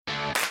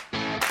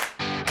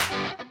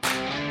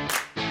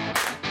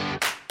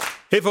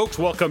Hey folks,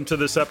 welcome to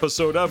this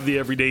episode of the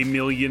Everyday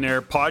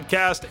Millionaire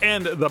Podcast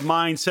and the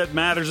Mindset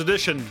Matters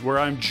edition, where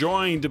I'm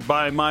joined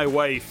by my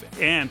wife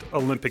and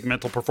Olympic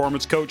mental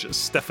performance coach,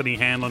 Steffany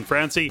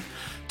Francey.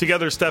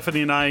 Together,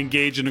 Steffany and I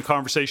engage in a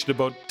conversation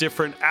about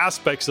different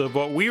aspects of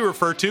what we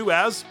refer to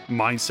as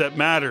Mindset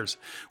Matters.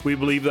 We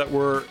believe that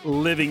we're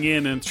living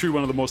in and through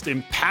one of the most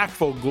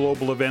impactful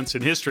global events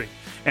in history.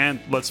 And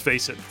let's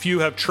face it, few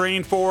have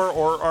trained for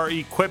or are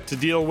equipped to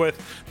deal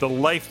with the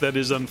life that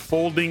is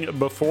unfolding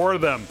before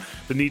them.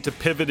 The need to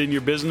pivot in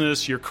your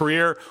business, your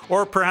career,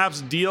 or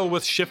perhaps deal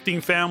with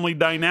shifting family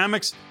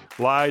dynamics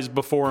lies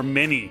before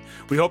many.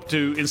 We hope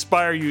to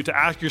inspire you to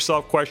ask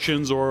yourself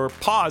questions or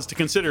pause to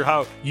consider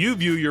how you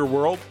view your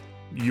world,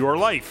 your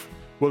life.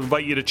 We'll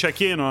invite you to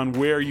check in on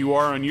where you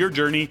are on your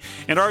journey,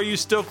 and are you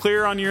still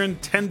clear on your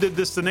intended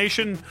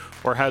destination,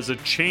 or has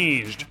it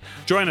changed?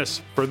 Join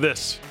us for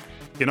this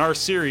in our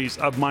series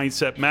of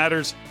Mindset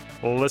Matters.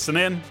 Listen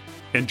in,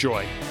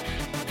 enjoy.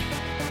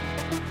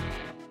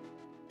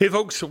 Hey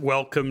folks,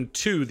 welcome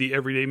to the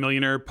Everyday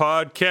Millionaire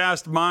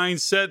Podcast,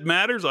 Mindset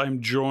Matters.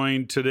 I'm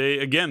joined today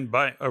again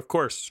by, of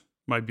course,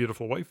 my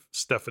beautiful wife,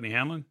 Steffany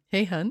Hanlon.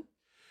 Hey, hun.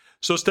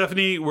 So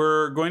Steffany,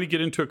 we're going to get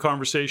into a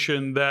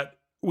conversation that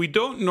we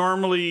don't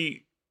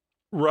normally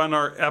run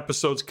our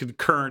episodes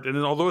concurrent. And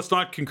although it's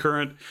not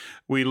concurrent,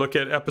 we look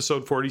at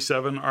episode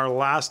 47, our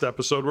last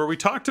episode, where we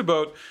talked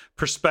about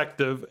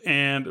perspective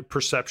and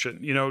perception.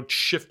 You know,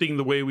 shifting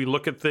the way we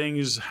look at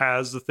things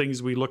has the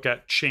things we look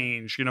at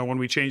change. You know, when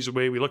we change the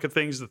way we look at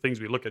things, the things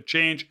we look at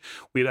change.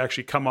 We'd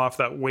actually come off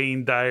that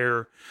Wayne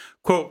Dyer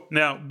quote.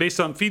 Now,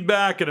 based on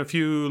feedback and a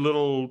few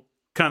little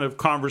kind of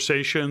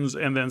conversations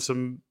and then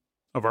some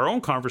of our own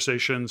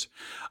conversations,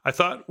 I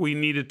thought we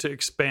needed to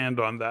expand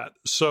on that.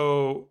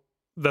 So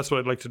that's what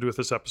I'd like to do with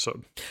this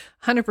episode.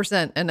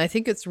 100%. And I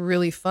think it's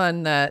really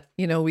fun that,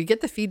 you know, we get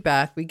the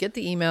feedback, we get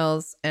the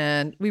emails,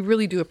 and we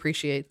really do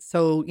appreciate.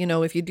 So, you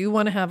know, if you do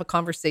want to have a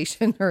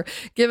conversation or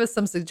give us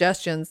some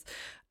suggestions,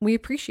 we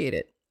appreciate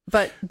it.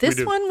 But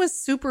this one was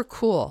super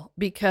cool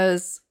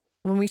because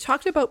when we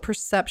talked about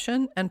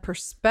perception and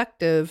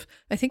perspective,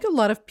 I think a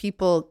lot of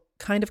people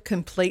kind of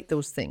conflate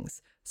those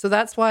things. So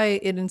that's why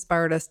it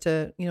inspired us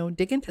to, you know,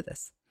 dig into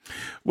this.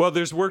 Well,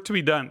 there's work to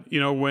be done, you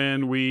know,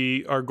 when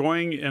we are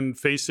going and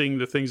facing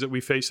the things that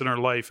we face in our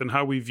life and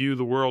how we view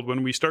the world.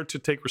 When we start to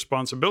take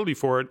responsibility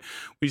for it,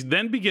 we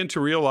then begin to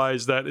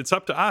realize that it's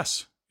up to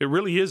us. It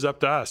really is up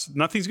to us.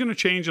 Nothing's going to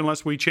change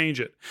unless we change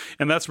it.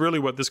 And that's really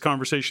what this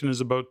conversation is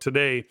about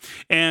today.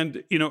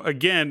 And, you know,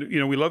 again,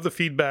 you know, we love the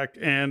feedback,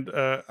 and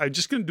I'm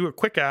just going to do a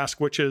quick ask,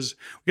 which is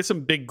we get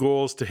some big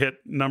goals to hit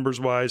numbers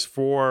wise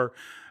for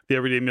the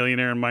Everyday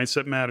Millionaire and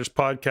Mindset Matters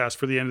podcast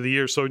for the end of the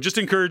year. So just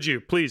encourage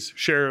you, please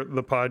share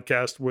the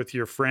podcast with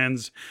your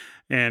friends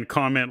and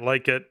comment,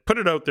 like it, put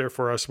it out there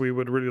for us. We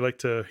would really like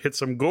to hit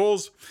some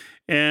goals.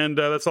 And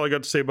that's all I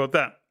got to say about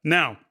that.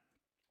 Now,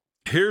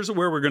 here's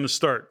where we're going to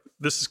start.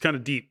 This is kind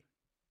of deep.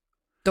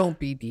 Don't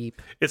be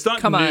deep. It's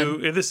not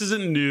new. This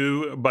isn't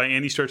new by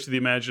any stretch of the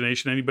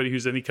imagination. Anybody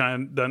who's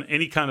done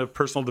any kind of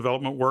personal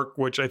development work,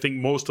 which I think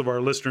most of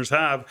our listeners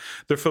have,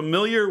 they're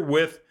familiar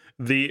with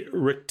the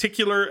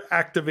reticular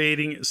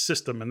activating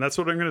system. And that's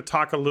what I'm going to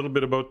talk a little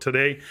bit about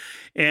today.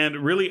 And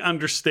really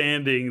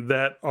understanding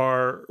that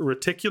our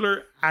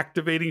reticular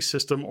activating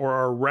system, or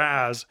our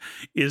RAS,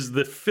 is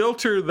the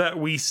filter that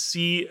we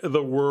see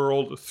the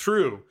world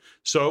through.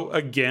 So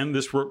again,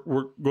 this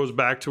goes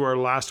back to our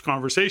last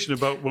conversation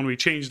about when we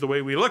change the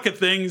way we look at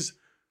things,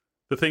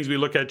 the things we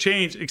look at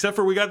change, except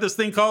for we got this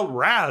thing called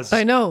RAS.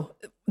 I know,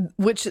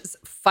 which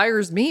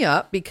fires me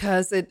up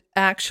because it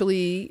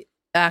actually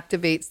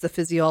activates the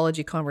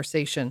physiology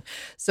conversation.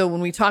 So when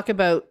we talk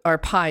about our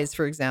pies,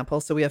 for example,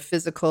 so we have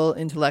physical,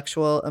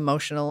 intellectual,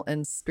 emotional,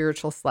 and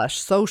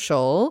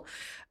spiritual/social.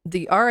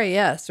 The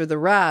RAS, or the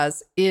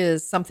RAS,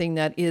 is something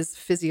that is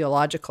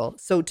physiological.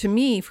 So to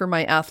me, for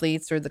my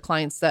athletes or the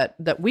clients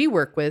that we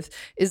work with,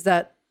 is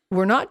that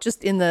we're not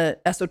just in the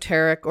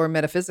esoteric or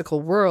metaphysical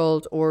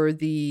world or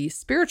the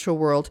spiritual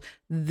world.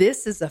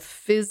 This is a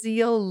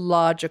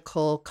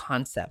physiological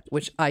concept,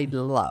 which I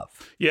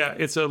love. Yeah,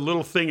 it's a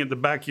little thing at the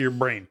back of your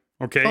brain.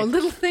 Okay. A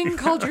little thing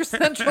called your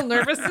central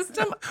nervous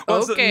system?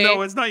 Well, okay.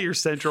 No, it's not your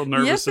central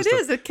nervous system. Yes,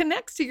 it is. It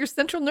connects to your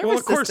central nervous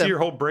system. Well, of course, your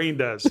whole brain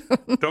does.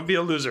 Don't be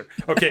a loser.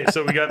 Okay,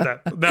 so we got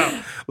that.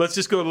 Now, let's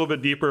just go a little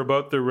bit deeper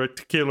about the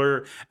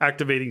reticular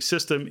activating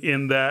system,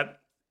 in that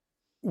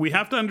we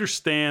have to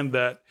understand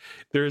that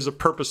there is a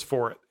purpose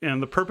for it.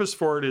 And the purpose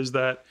for it is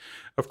that,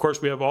 of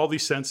course, we have all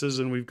these senses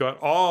and we've got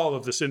all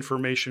of this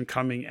information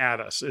coming at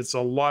us. It's a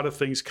lot of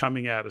things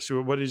coming at us.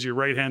 What is your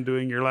right hand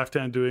doing? Your left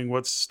hand doing?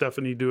 What's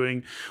Steffany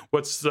doing?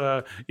 What's,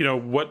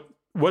 what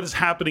is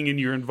happening in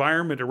your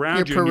environment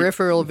around you? Your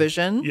peripheral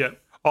vision? Yeah.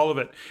 All of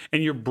it.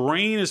 And your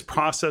brain is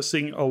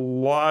processing a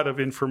lot of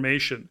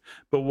information.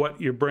 But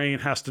what your brain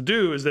has to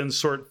do is then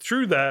sort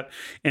through that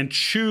and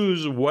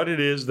choose what it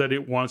is that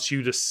it wants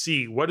you to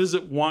see. What does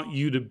it want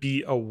you to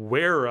be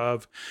aware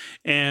of?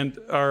 And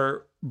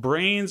our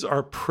brains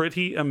are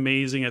pretty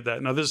amazing at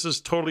that. Now, this is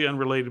totally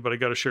unrelated, but I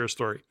got to share a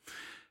story.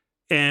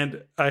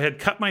 And I had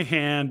cut my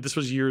hand. This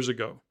was years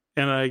ago.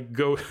 And I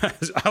go,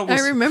 I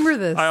remember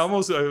this. I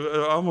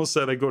almost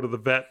said I go to the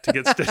vet to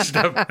get stitched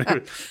up.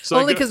 So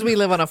only because we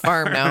live on a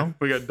farm now.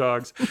 We got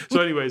dogs.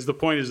 So anyways, the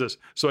point is this.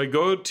 So I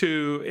go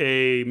to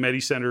a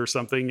Medi-Center or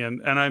something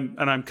and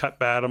I'm cut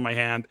bad on my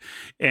hand.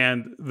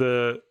 And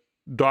the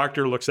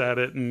doctor looks at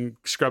it and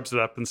scrubs it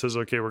up and says,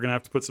 okay, we're going to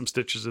have to put some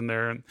stitches in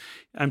there. And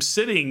I'm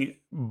sitting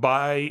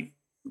by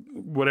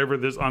whatever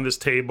this on this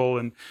table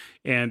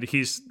and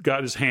he's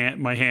got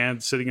my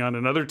hand sitting on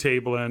another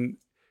table, and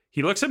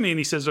he looks at me and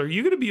he says, are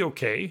you going to be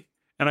okay?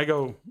 And I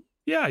go,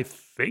 yeah, I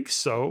think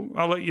so.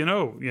 I'll let you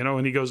know,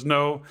 and he goes,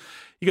 no.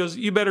 He goes,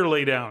 you better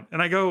lay down.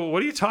 And I go,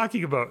 what are you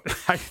talking about?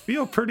 I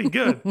feel pretty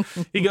good.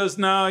 He goes,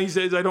 no, he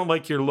says, I don't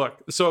like your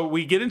look. So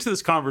we get into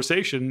this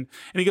conversation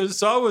and he goes,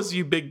 it's always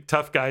you big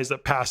tough guys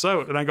that pass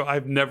out. And I go,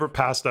 I've never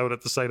passed out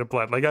at the sight of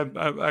blood. Like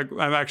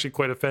I'm actually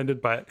quite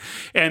offended by it.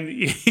 And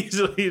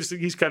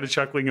he's kind of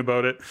chuckling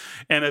about it.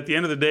 And at the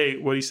end of the day,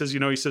 what he says,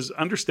 he says,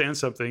 understand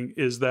something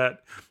is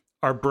that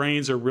our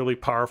brains are really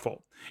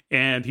powerful.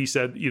 And he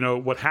said,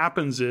 what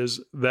happens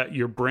is that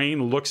your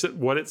brain looks at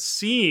what it's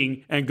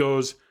seeing and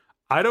goes,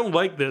 I don't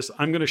like this.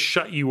 I'm going to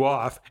shut you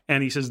off.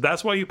 And he says,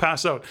 that's why you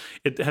pass out.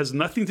 It has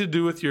nothing to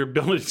do with your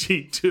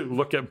ability to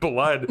look at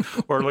blood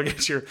or look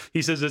at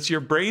he says, it's your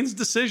brain's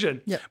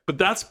decision. Yep. But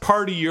that's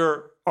part of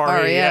your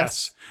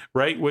RAS,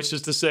 right? Which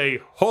is to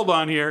say, hold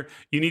on here.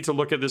 You need to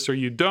look at this or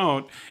you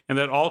don't. And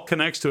that all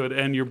connects to it.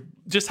 And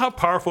just how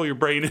powerful your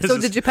brain is. So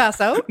did you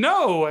pass out?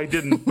 No, I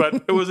didn't.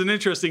 But it was an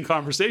interesting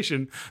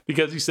conversation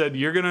because he said,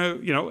 you're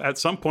going to, at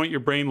some point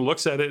your brain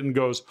looks at it and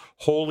goes,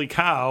 holy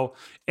cow,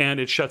 and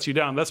it shuts you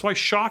down. That's why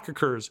shock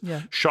occurs.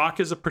 Yeah. Shock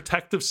is a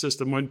protective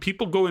system. When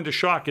people go into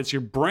shock, it's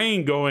your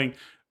brain going,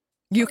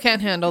 you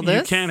can't handle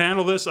this. You can't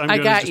handle this. I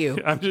got you.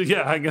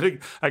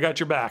 I got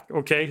your back.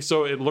 Okay.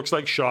 So it looks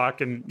like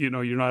shock and,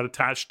 you're not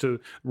attached to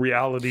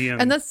reality.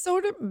 And that's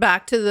sort of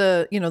back to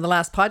the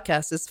last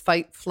podcast is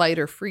fight, flight,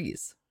 or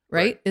freeze,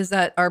 right? Is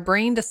that our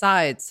brain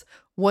decides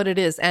what it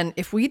is. And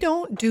if we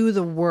don't do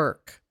the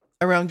work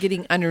around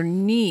getting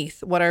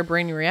underneath what our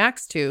brain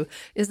reacts to,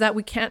 is that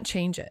we can't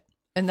change it.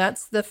 And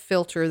that's the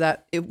filter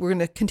that we're going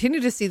to continue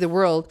to see the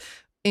world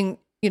in,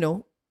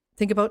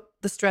 think about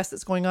the stress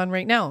that's going on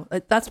right now.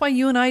 That's why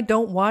you and I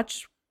don't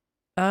watch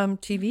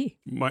TV.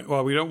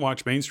 Well, we don't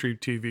watch mainstream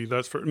TV.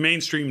 That's for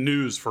mainstream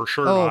news for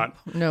sure. Not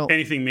no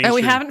anything mainstream. And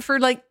we haven't for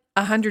like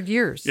 100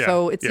 years. Yeah,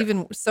 so it's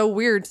even so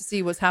weird to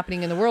see what's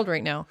happening in the world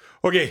right now.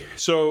 Okay,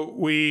 so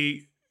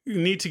we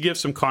need to give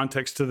some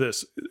context to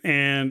this.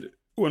 And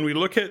when we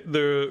look at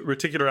the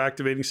reticular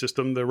activating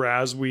system, the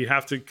RAS, we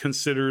have to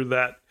consider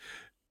that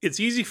it's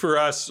easy for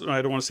us.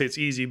 I don't want to say it's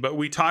easy, but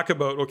we talk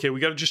about, okay, we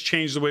got to just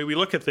change the way we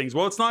look at things.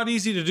 Well, it's not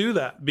easy to do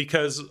that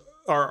because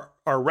our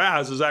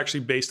RAS is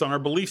actually based on our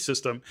belief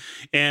system.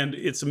 And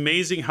it's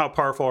amazing how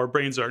powerful our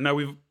brains are. Now,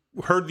 we've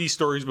heard these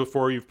stories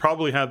before. You've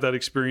probably had that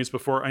experience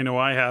before. I know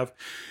I have,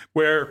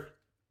 where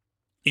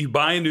you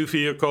buy a new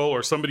vehicle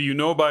or somebody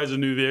buys a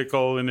new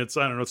vehicle and it's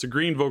a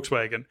green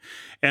Volkswagen.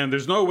 And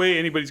there's no way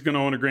anybody's going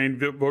to own a green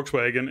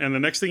Volkswagen. And the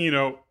next thing you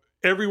know,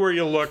 everywhere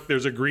you look,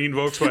 there's a green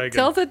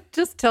Volkswagen.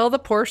 Just tell the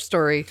Porsche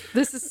story.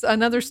 This is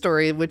another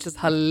story, which is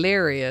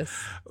hilarious.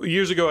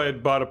 Years ago, I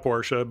had bought a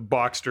Porsche,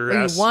 Boxster.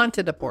 You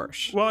wanted a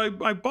Porsche. Well,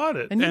 I bought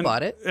it. And you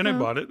bought it. And I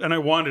bought it. And I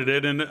wanted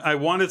it. And I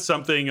wanted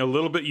something a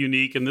little bit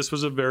unique. And this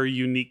was a very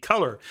unique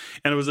color.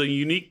 And it was a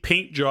unique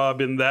paint job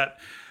in that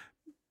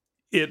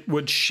it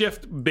would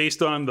shift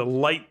based on the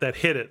light that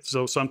hit it.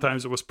 So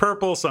sometimes it was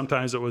purple,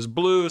 sometimes it was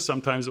blue,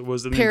 sometimes it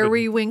was...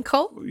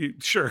 Periwinkle?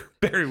 Sure,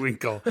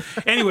 periwinkle.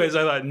 Anyways,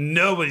 I thought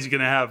nobody's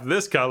going to have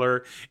this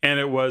color. And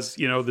it was,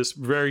 this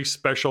very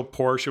special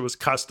Porsche. It was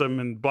custom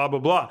and blah, blah,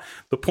 blah.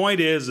 The point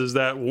is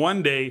that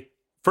one day,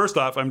 first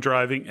off, I'm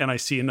driving and I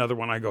see another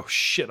one. I go,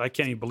 shit, I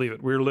can't even believe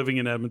it. We were living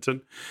in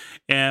Edmonton.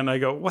 And I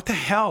go, what the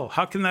hell?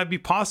 How can that be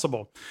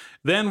possible?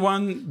 Then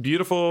one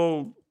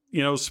beautiful...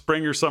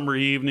 spring or summer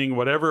evening,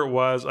 whatever it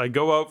was, I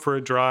go out for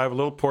a drive, a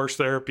little Porsche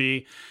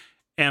therapy,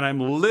 and I'm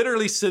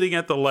literally sitting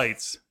at the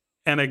lights,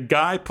 and a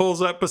guy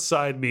pulls up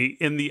beside me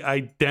in the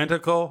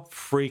identical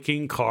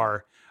freaking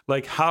car.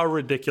 Like, how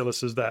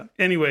ridiculous is that?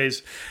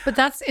 Anyways. But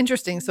that's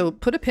interesting. So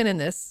put a pin in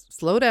this.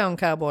 Slow down,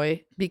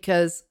 cowboy,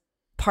 because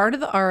part of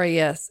the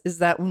RAS is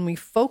that when we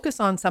focus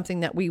on something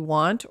that we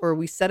want or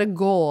we set a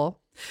goal,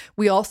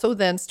 we also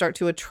then start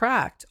to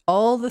attract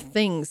all the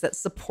things that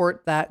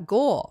support that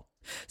goal.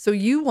 So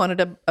you wanted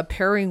a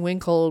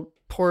periwinkle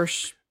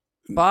Porsche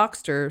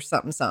Boxster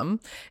something,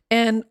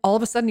 and all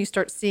of a sudden you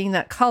start seeing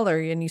that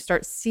color and you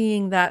start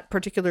seeing that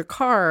particular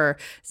car.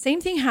 Same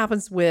thing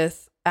happens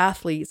with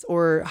athletes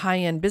or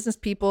high-end business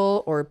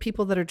people or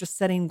people that are just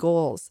setting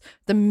goals.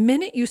 The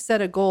minute you set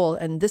a goal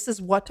and this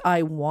is what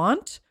I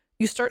want,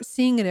 you start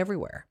seeing it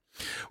everywhere.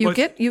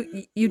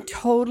 You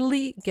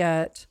totally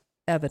get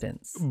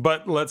evidence.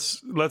 But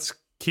let's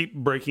keep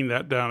breaking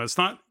that down. It's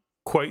not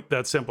quite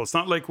that simple. It's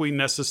not like we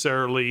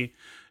necessarily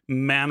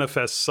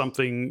manifest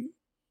something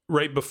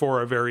right before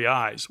our very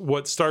eyes.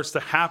 What starts to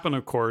happen,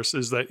 of course,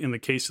 is that in the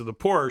case of the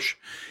Porsche,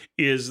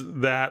 is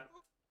that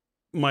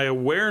my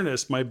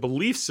awareness, my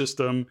belief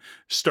system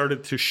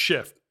started to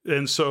shift.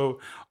 And so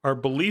our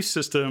belief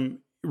system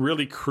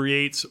really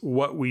creates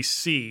what we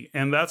see.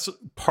 And that's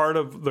part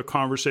of the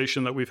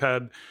conversation that we've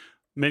had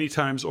many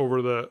times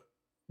over the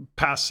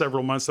past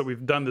several months that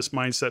we've done this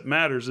Mindset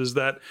Matters, is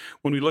that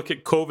when we look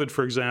at COVID,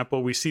 for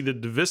example, we see the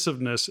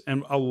divisiveness,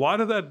 and a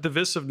lot of that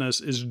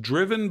divisiveness is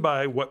driven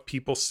by what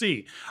people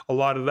see. A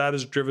lot of that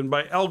is driven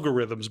by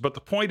algorithms. But the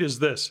point is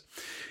this: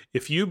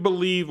 if you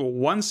believe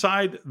one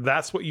side,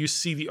 that's what you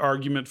see the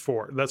argument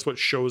for. That's what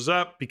shows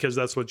up because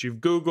that's what you've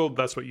Googled.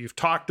 That's what you've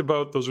talked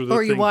about. Those are the Or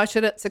things. you watch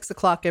it at 6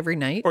 o'clock every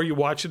night. Or you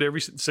watch it every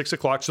 6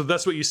 o'clock. So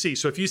that's what you see.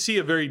 So if you see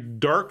a very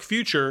dark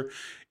future,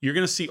 you're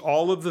going to see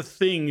all of the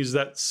things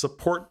that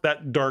support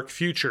that dark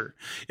future.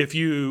 If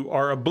you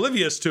are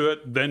oblivious to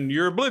it, then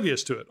you're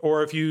oblivious to it.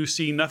 Or if you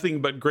see nothing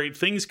but great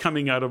things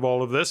coming out of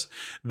all of this,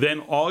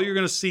 then all you're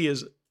going to see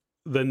is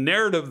the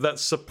narrative that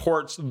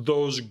supports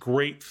those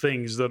great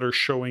things that are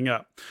showing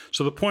up.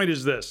 So the point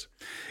is this,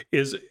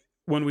 is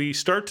when we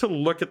start to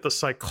look at the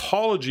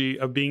psychology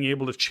of being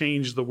able to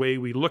change the way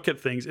we look at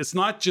things, it's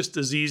not just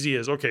as easy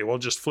as, okay, well,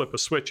 just flip a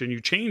switch and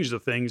you change the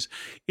things.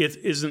 It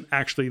isn't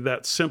actually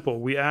that simple.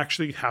 We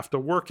actually have to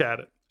work at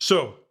it.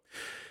 So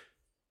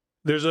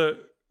there's a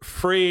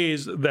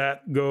phrase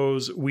that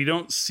goes, we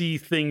don't see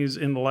things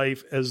in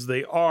life as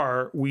they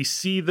are. We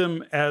see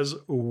them as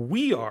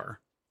we are.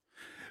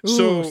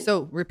 Ooh,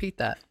 so repeat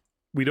that.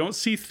 We don't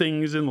see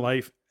things in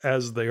life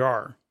as they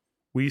are.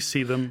 We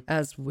see them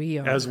as we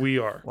are. As we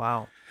are.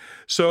 Wow.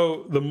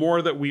 So the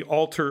more that we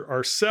alter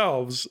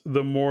ourselves,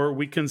 the more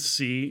we can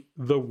see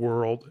the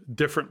world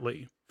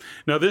differently.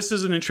 Now, this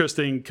is an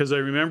interesting, because I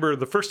remember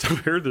the first time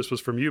I heard this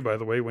was from you, by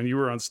the way, when you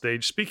were on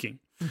stage speaking.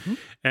 Mm-hmm.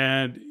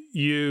 And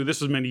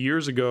this was many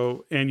years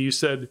ago, and you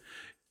said,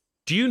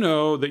 do you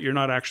know that you're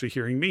not actually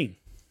hearing me?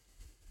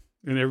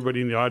 And everybody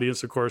in the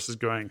audience, of course, is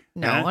going,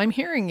 no, I'm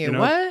hearing you.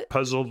 What?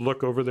 Puzzled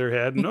look over their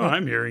head. No,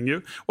 I'm hearing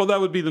you. Well, that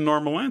would be the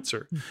normal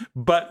answer.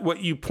 But what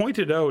you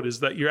pointed out is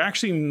that you're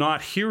actually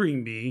not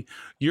hearing me.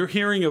 You're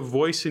hearing a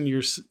voice in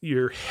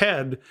your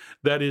head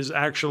that is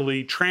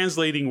actually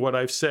translating what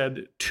I've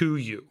said to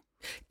you.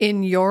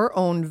 In your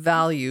own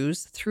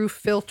values through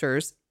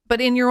filters, but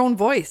in your own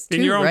voice too,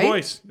 in your own right?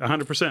 voice,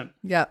 100%.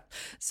 Yeah.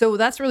 So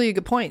that's really a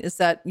good point, is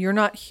that you're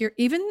not here,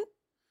 even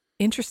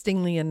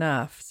interestingly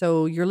enough,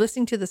 so you're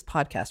listening to this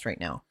podcast right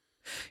now.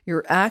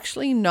 You're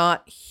actually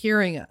not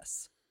hearing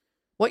us.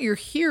 What you're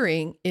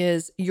hearing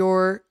is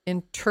your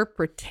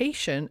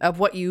interpretation of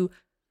what you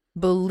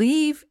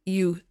believe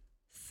you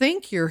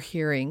think you're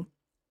hearing.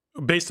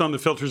 Based on the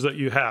filters that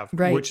you have,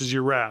 right, which is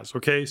your RAS.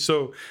 Okay.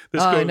 So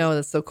this goes, I know,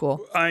 that's so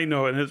cool. I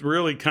know. And it's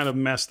really kind of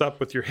messed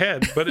up with your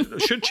head, but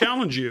it should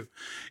challenge you.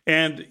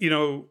 And,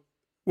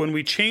 when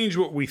we change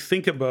what we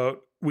think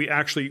about, we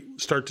actually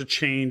start to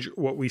change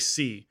what we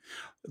see.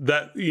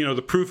 That,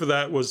 the proof of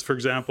that was, for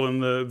example, in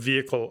the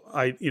vehicle,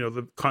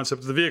 the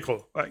concept of the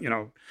vehicle,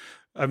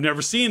 I've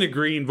never seen a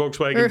green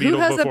Volkswagen Beetle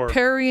before. Who has a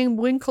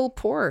periwinkle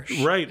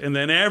Porsche? Right. And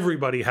then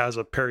everybody has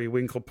a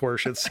periwinkle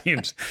Porsche, it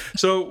seems.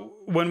 So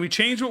when we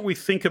change what we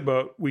think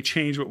about, we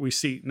change what we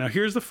see. Now,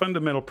 here's the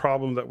fundamental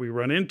problem that we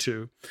run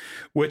into,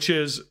 which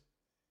is,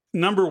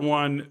 number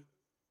one,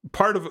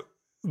 part of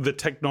the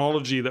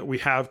technology that we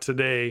have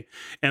today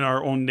and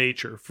our own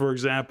nature. For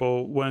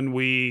example, when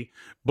we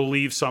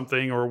believe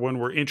something or when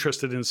we're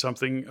interested in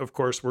something, of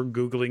course, we're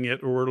Googling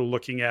it or we're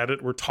looking at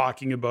it, we're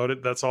talking about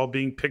it. That's all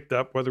being picked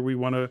up, whether we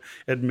want to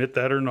admit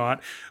that or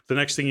not. The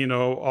next thing you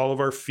know, all of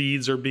our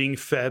feeds are being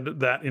fed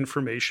that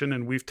information,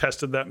 and we've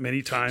tested that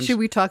many times. Should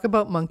we talk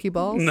about monkey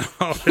balls? No,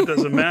 it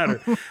doesn't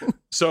matter.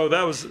 So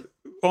that was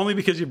only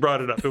because you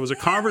brought it up. It was a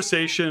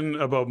conversation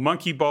about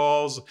monkey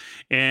balls,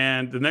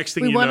 and the next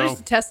thing we wanted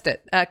to test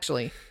it,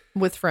 actually,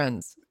 with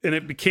friends. And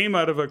it became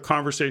out of a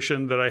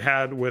conversation that I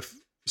had with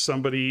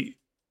somebody.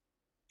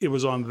 It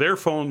was on their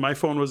phone. My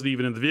phone wasn't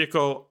even in the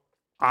vehicle.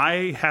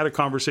 I had a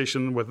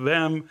conversation with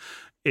them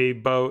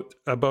about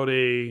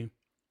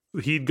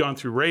he'd gone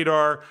through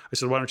radar. I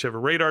said, why don't you have a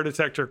radar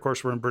detector? Of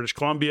course, we're in British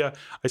Columbia.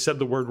 I said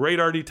the word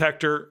radar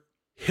detector.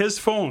 His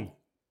phone,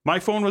 my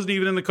phone wasn't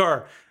even in the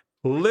car.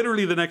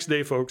 Literally the next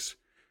day, folks,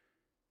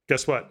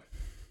 guess what?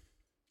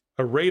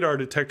 A radar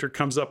detector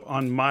comes up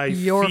on my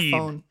feed.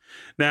 Phone.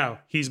 Now,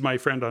 he's my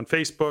friend on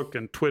Facebook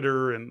and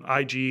Twitter and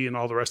IG and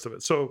all the rest of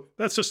it. So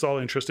that's just all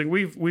interesting.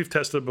 We've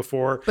tested it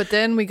before. But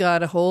then we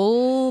got a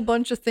whole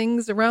bunch of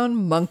things around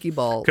monkey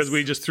balls. Because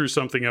we just threw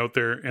something out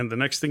there. And the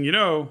next thing you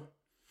know,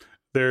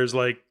 there's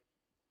like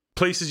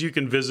places you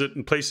can visit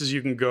and places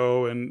you can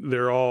go, and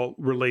they're all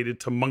related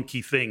to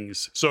monkey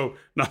things. So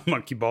not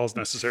monkey balls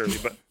necessarily,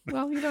 but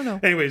well, you don't know.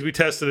 Anyways, we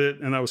tested it,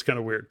 and that was kind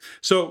of weird.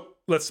 So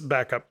let's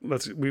back up.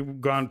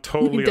 We've gone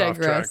totally off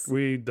track.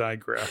 We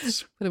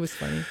digress. But it was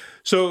funny.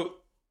 So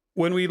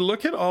when we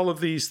look at all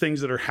of these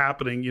things that are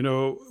happening,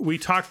 we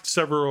talked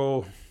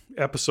several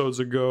episodes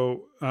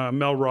ago,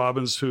 Mel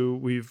Robbins, who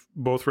we've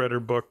both read her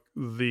book,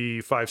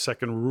 The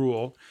 5-Second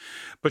Rule,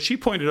 but she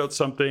pointed out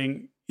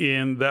something.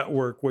 in that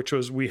work, which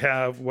was we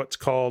have what's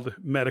called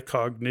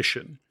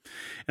metacognition.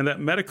 And that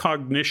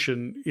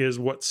metacognition is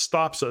what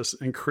stops us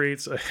and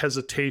creates a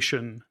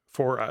hesitation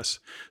for us.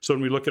 So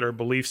when we look at our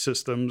belief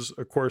systems,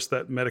 of course,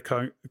 that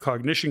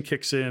metacognition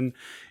kicks in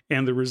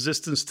and the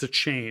resistance to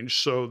change.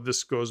 So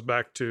this goes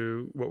back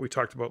to what we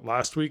talked about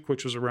last week,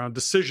 which was around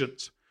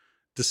decisions.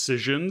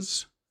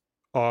 Decisions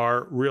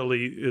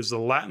is the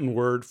Latin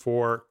word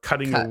for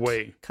cutting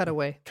away. Cut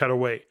away. Cut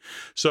away.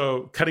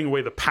 So cutting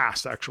away the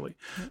past, actually.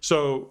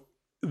 So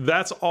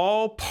that's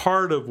all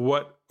part of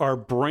what our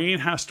brain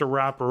has to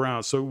wrap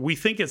around. So we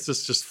think it's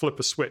just flip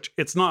a switch.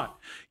 It's not.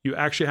 You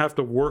actually have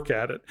to work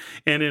at it.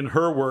 And in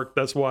her work,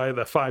 that's why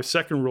the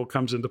 5-second rule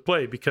comes into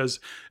play,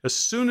 because as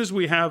soon as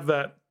we have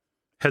that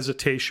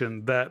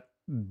hesitation, that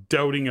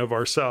doubting of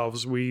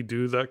ourselves, we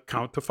do the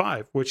count to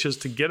 5, which is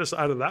to get us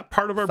out of that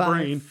part of our 5,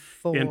 brain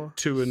 4,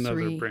 into another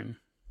 3, brain.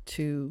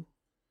 2,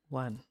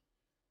 1.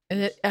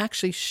 And it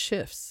actually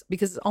shifts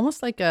because it's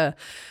almost like a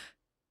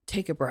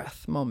take a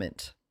breath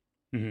moment.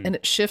 Mm-hmm. And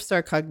it shifts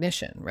our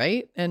cognition,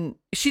 right? And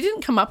she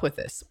didn't come up with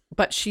this,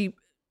 but she,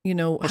 she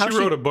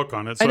wrote a book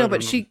on it. So I know,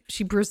 but she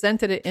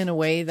presented it in a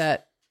way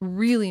that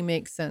really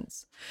makes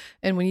sense.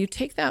 And when you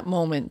take that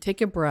moment,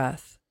 take a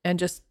breath and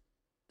just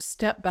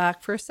step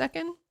back for a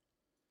second,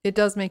 it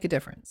does make a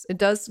difference. It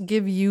does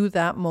give you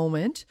that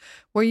moment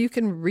where you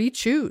can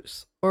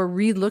re-choose or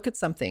re-look at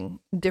something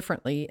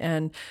differently.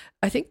 And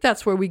I think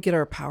that's where we get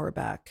our power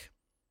back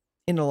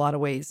in a lot of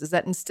ways, is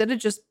that instead of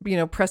just,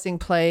 pressing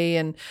play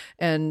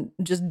and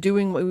just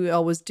doing what we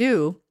always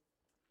do,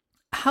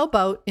 how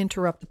about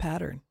interrupt the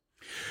pattern?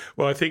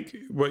 Well, I think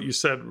what you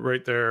said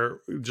right there,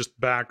 just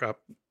back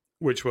up,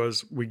 which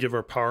was we give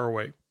our power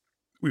away.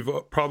 We've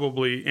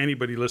probably,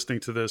 anybody listening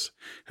to this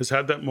has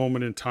had that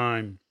moment in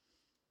time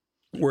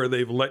where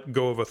they've let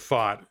go of a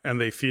thought and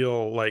they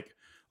feel like,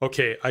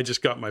 okay, I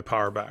just got my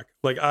power back.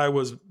 Like I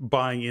was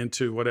buying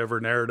into whatever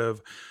narrative,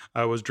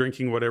 I was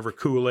drinking whatever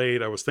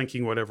Kool-Aid, I was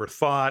thinking whatever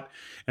thought.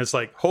 And it's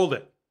like, hold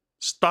it,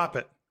 stop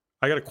it.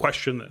 I got to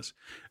question this.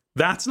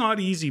 That's not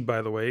easy,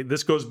 by the way.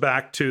 This goes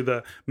back to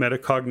the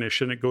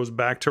metacognition. It goes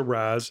back to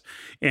RAS.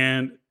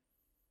 And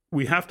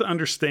we have to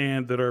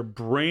understand that our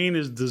brain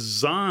is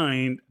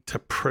designed to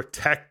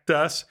protect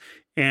us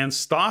and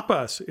stop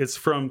us.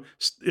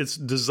 It's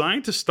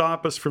designed to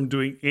stop us from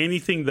doing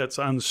anything that's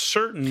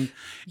uncertain.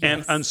 Yes.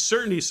 And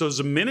uncertainty. So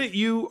the minute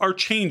you are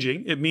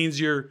changing, it means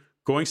you're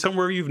going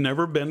somewhere you've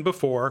never been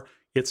before.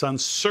 It's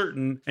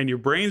uncertain, and your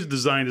brain's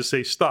designed to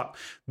say stop.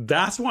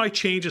 That's why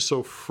change is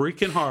so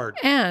freaking hard.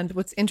 And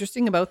what's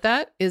interesting about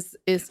that is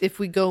if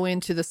we go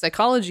into the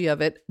psychology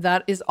of it,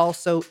 that is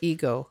also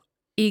ego.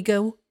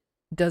 Ego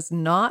does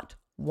not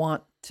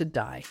want to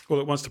die. Well,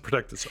 it wants to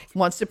protect itself.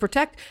 Wants to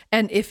protect.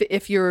 And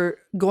if you're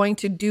going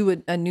to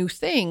do a new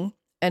thing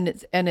and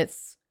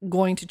it's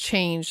going to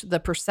change the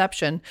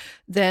perception,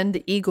 then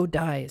the ego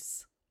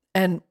dies.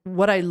 And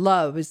what I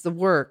love is the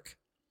work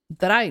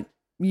that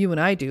you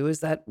and I do is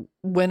that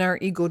when our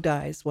ego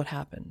dies, what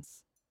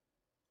happens?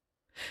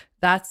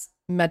 That's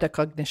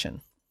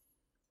metacognition.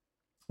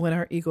 When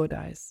our ego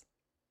dies.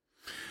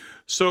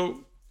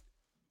 So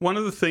one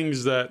of the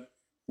things that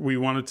we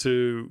wanted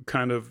to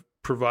kind of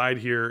provide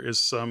here is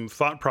some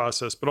thought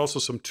process, but also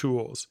some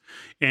tools,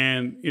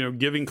 and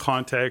giving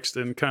context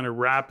and kind of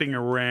wrapping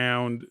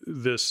around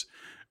this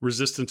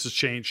resistance to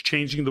change.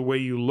 Changing the way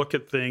you look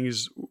at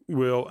things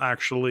will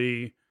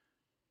actually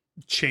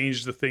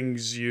change the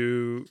things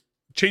you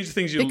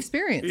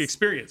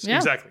experience. Yeah,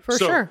 exactly. For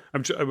sure.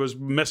 I was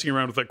messing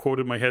around with that quote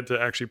in my head to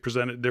actually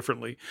present it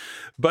differently,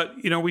 but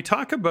we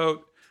talk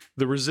about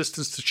the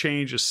resistance to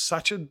change as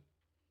such an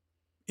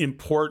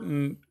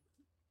important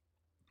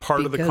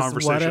part of the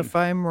conversation. What if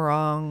I'm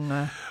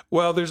wrong?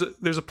 Well, there's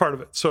a part of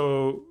it.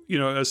 So,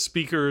 as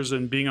speakers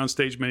and being on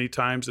stage many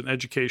times in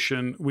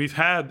education, we've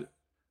had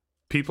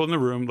people in the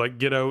room like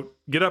get up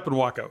and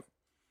walk out.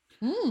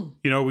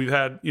 We've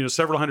had,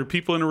 several hundred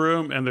people in a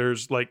room, and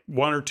there's like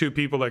one or two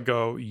people that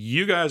go,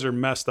 you guys are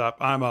messed up,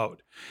 I'm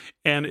out.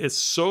 And it's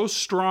so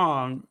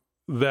strong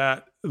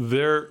that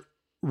their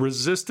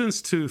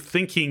resistance to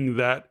thinking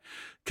that,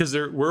 because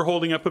we're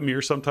holding up a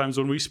mirror sometimes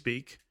when we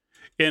speak.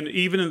 And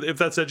even if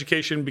that's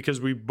education, because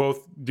we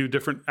both do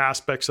different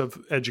aspects of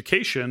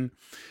education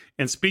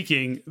and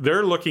speaking,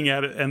 they're looking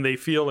at it and they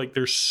feel like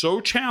they're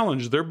so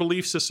challenged. Their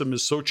belief system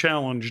is so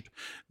challenged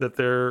that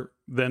they're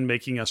then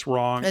making us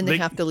wrong. And they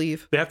have to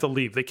leave. They have to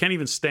leave. They can't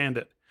even stand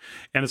it.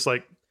 And it's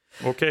like,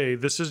 okay,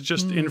 this is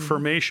just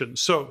information.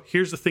 So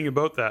here's the thing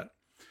about that.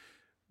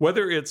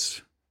 Whether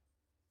it's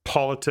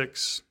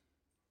politics,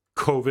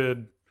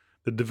 COVID,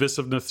 the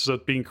divisiveness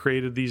that's being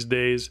created these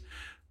days,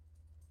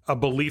 a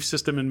belief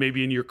system, and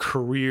maybe in your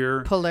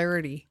career.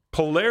 Polarity.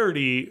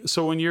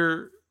 So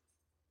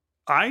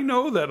I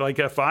know that like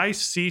if I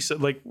see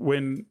like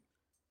when,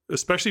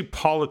 especially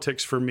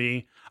politics for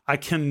me, I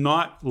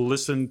cannot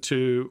listen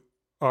to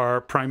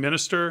our prime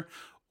minister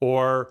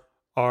or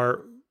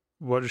our,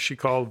 what is she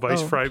called?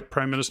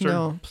 Prime minister?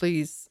 No,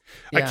 please.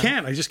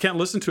 Yeah. I just can't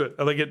listen to it.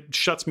 Like it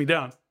shuts me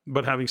down.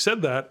 But having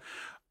said that,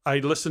 I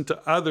listen to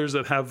others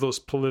that have those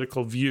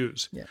political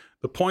views. Yeah.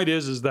 The point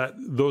is that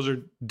those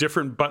are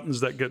different buttons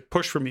that get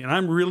pushed for me, and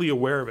I'm really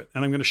aware of it.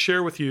 And I'm going to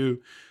share with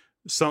you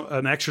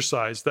an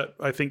exercise that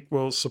I think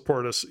will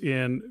support us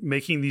in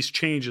making these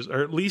changes,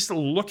 or at least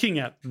looking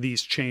at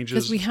these changes.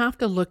 Because we have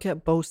to look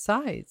at both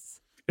sides.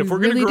 If we're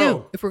going to grow,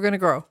 do. If we're going to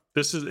grow,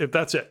 that's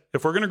it.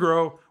 If we're going to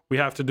grow, we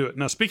have to do it.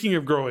 Now, speaking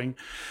of growing,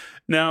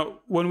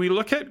 now when we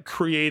look at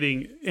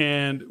creating,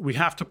 and we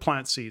have to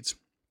plant seeds.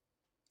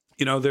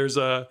 There's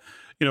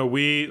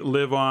we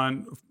live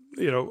on.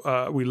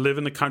 We live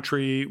in the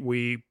country.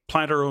 We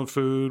plant our own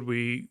food.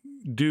 We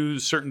do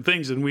certain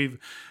things, and we've.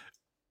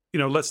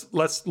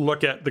 Let's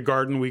look at the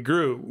garden we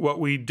grew. What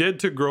we did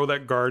to grow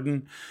that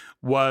garden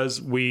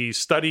was we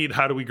studied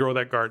how do we grow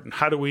that garden?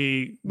 How do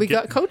we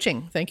got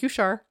coaching. Thank you,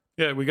 Shar.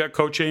 Yeah, we got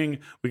coaching.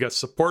 We got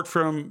support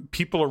from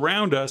people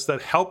around us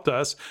that helped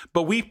us,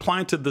 but we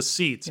planted the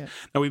seeds. Yeah.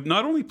 Now, we've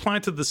not only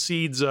planted the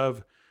seeds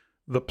of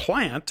the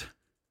plant,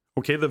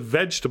 the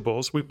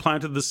vegetables, we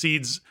planted the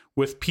seeds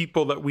with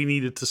people that we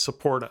needed to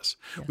support us.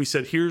 Yeah. We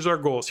said, here's our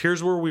goals.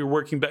 Here's where we were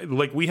working back.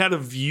 Like, we had a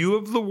view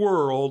of the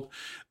world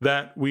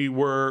that we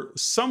were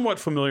somewhat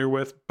familiar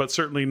with, but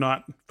certainly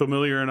not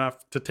familiar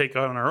enough to take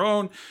on our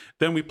own.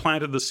 Then we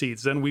planted the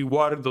seeds. Then we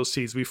watered those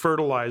seeds. We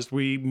fertilized.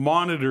 We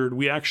monitored.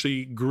 We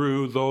actually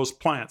grew those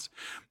plants.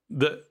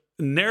 The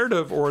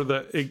narrative,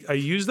 I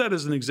use that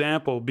as an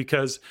example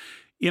because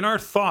in our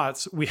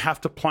thoughts, we have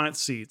to plant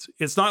seeds.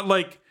 It's not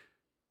like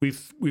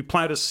we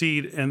plant a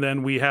seed and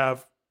then we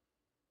have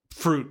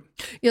fruit.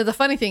 Yeah, the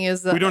funny thing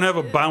is that we don't have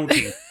a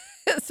bounty.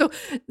 So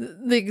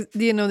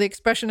the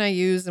expression I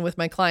use and with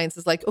my clients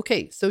is like,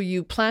 okay, so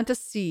you plant a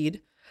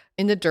seed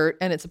in the dirt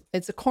and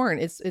it's a corn.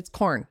 It's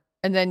corn.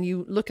 And then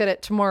you look at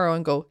it tomorrow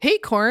and go, hey,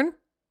 corn,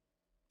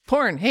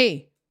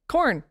 hey,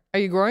 corn, are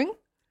you growing?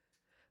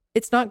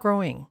 It's not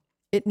growing.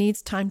 It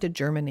needs time to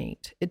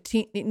germinate. It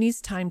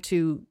needs time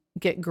to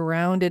get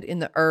grounded in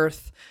the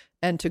earth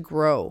and to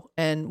grow.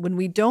 And when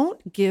we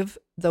don't give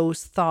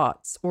those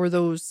thoughts or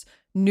those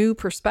new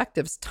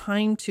perspectives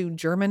time to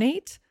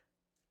germinate,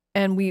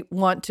 and we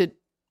want to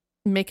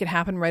make it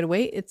happen right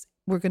away,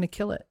 we're going to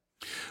kill it.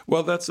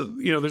 Well, there's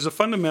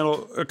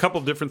a couple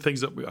of different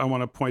things that I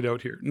want to point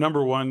out here.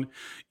 Number one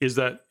is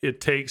that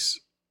it takes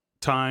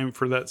time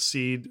for that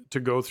seed to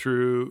go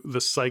through the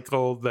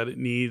cycle that it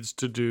needs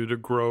to do to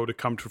grow, to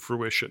come to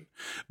fruition.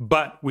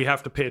 But we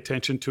have to pay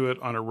attention to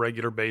it on a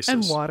regular basis.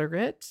 And water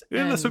it.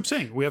 Yeah, that's what I'm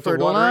saying. We have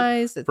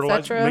fertilize, to water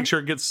it, fertilize, make sure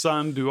it gets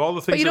sun, do all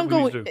the things that we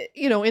need to do. But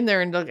you don't go, in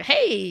there and go,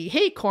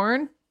 hey,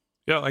 corn.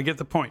 Yeah, I get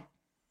the point.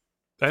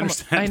 I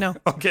understand. I know.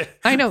 Okay.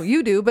 I know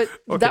you do, but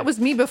okay. That was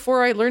me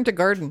before I learned to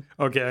garden.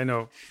 Okay, I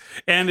know.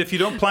 And if you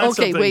don't plant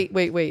something...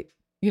 Okay, wait.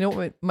 You know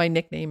what my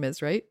nickname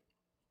is, right?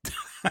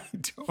 I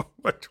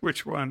don't.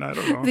 Which one? I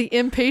don't know. The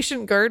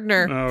impatient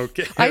gardener.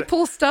 Okay. I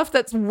pull stuff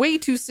that's way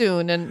too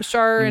soon, and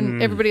Shar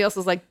and everybody else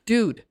is like,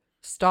 dude,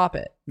 stop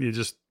it. You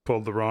just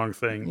pulled the wrong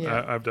thing.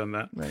 Yeah. I've done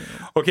that. Right.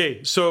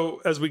 Okay,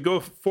 so as we go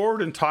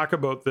forward and talk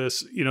about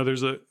this,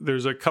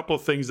 there's a couple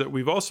of things that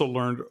we've also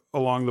learned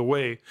along the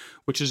way,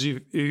 which is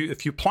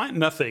if you plant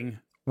nothing,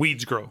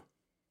 weeds grow.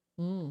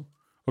 Mm.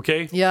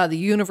 Okay? Yeah, the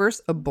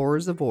universe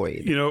abhors a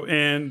void.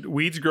 And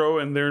weeds grow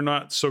and they're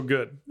not so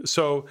good.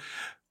 So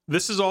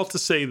this is all to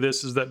say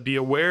is that be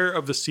aware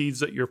of the seeds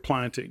that you're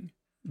planting.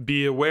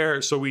 Be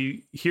aware. So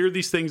we hear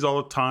these things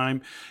all the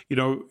time,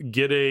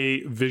 get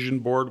a vision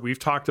board. We've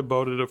talked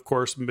about it, of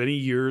course, many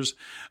years,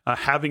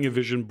 having a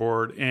vision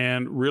board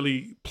and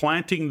really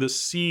planting the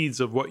seeds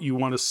of what you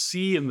want to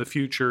see in the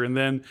future and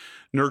then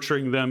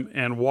nurturing them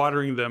and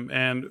watering them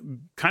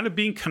and kind of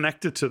being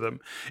connected to them.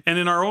 And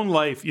in our own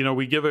life,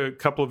 we give a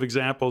couple of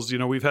examples.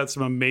 We've had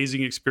some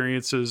amazing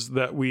experiences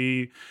that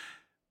we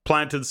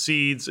planted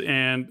seeds.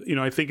 And,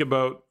 I think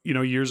about,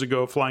 years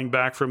ago flying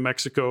back from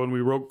Mexico, and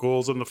we wrote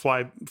goals on the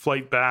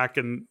flight back,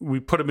 and we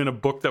put them in a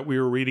book that we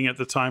were reading at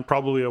the time,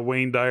 probably a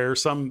Wayne Dyer,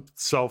 some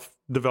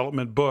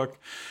self-development book.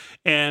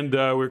 And we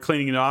were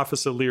cleaning an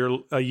office a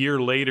year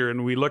later,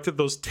 and we looked at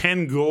those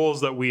 10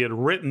 goals that we had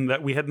written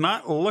that we had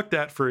not looked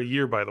at for a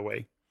year, by the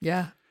way.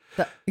 Yeah.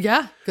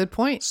 Yeah, good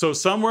point. So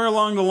somewhere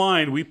along the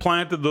line, we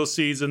planted those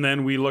seeds and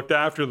then we looked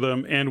after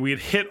them, and we'd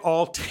hit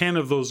all 10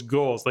 of those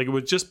goals. Like, it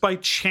was just by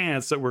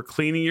chance that we're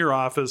cleaning your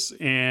office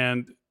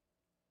and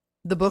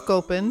the book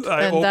opened.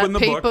 I opened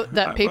the book.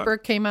 That paper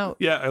came out.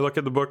 Yeah, I look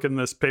at the book and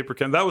this paper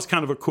came. That was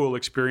kind of a cool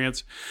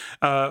experience.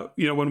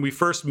 When we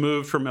first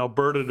moved from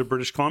Alberta to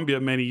British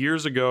Columbia many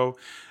years ago,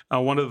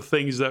 one of the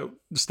things that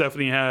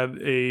Steffany had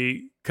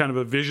a kind of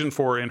a vision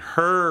for in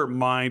her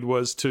mind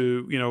was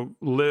to,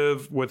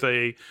 live with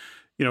a,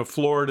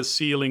 floor to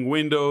ceiling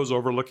windows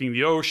overlooking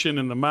the ocean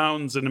and the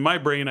mountains. And in my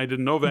brain, I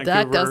didn't know Vancouver.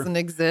 That doesn't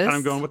exist. And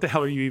I'm going, what the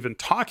hell are you even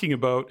talking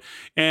about?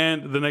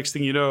 And the next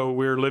thing you know,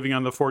 we're living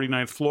on the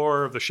 49th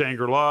floor of the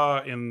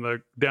Shangri-La in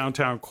the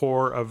downtown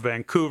core of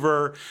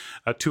Vancouver,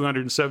 a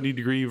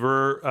 270-degree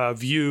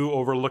view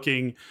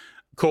overlooking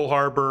Cole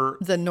Harbour.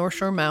 The North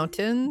Shore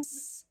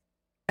Mountains.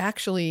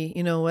 Actually,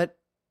 you know what?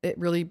 It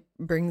really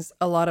brings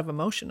a lot of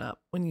emotion up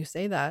when you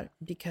say that,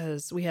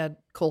 because we had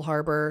Cole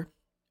Harbour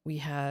we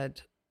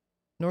had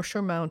North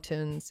Shore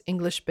Mountains,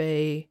 English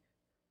Bay,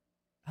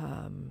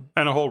 and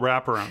a whole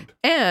wraparound.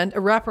 And a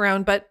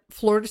wraparound, but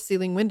floor to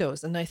ceiling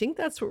windows. And I think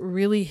that's what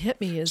really hit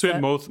me is so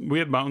we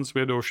had mountains, we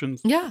had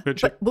oceans. Yeah,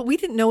 but we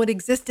didn't know it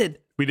existed.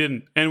 We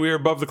didn't. And we were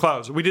above the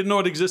clouds. We didn't know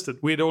it existed.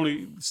 We had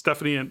only,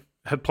 Steffany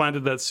had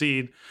planted that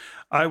seed.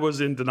 I was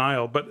in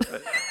denial, but...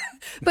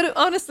 But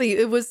honestly,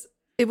 it was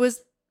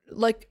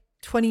like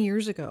 20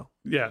 years ago.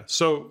 Yeah.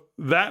 So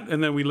that,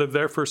 and then we lived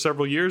there for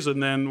several years.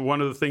 And then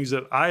one of the things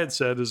that I had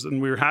said is, and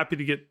we were happy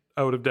to get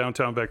out of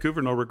downtown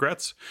Vancouver, no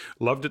regrets,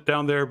 loved it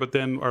down there, but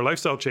then our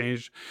lifestyle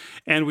changed.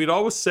 And we'd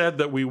always said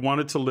that we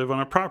wanted to live on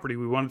a property.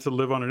 We wanted to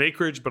live on an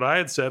acreage, but I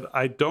had said,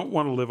 I don't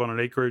want to live on an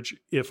acreage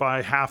if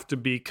I have to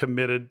be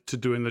committed to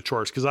doing the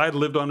chores. Because I had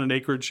lived on an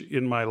acreage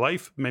in my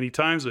life many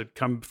times. I'd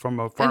come from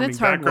a farming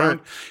background.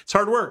 It's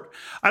hard work.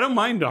 I don't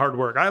mind the hard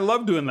work. I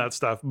love doing that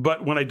stuff.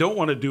 But when I don't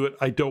want to do it,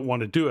 I don't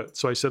want to do it.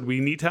 So I said, we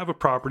need to have a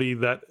property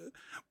that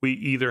we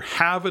either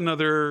have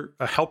another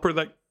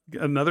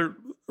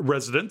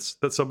residence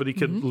that somebody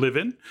can live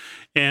in,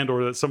 and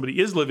or that somebody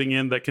is living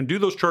in that can do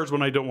those chores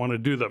when I don't want to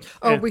do them.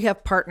 Or we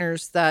have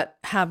partners that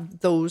have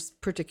those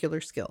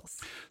particular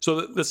skills.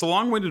 So that's a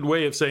long-winded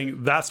way of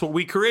saying that's what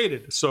we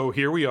created. So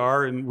here we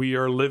are, and we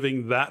are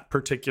living that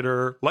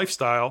particular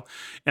lifestyle.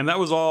 And that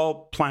was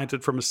all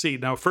planted from a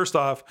seed. Now, first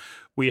off,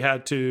 we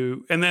had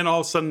to, and then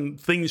all of a sudden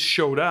things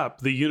showed up.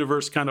 The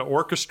universe kind of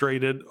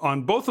orchestrated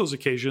on both those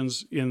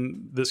occasions,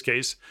 in this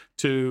case,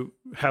 to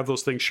have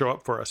those things show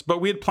up for us.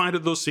 But we had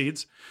planted those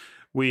seeds.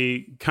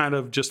 We kind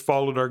of just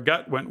followed our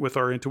gut, went with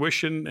our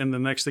intuition, and the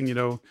next thing you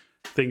know,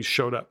 things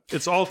showed up.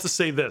 It's all to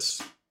say this.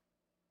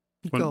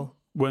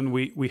 When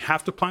we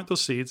have to plant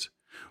those seeds,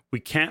 we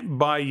can't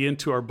buy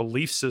into our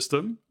belief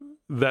system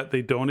that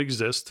they don't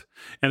exist.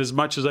 And as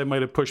much as I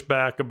might have pushed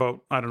back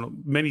about, I don't know,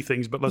 many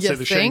things, but let's say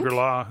the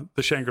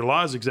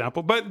Shangri-La's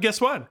example. But guess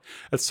what?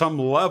 At some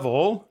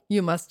level,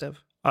 you must have.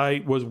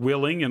 I was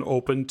willing and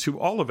open to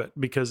all of it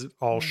because it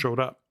all showed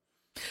up.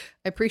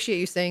 I appreciate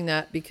you saying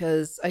that,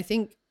 because I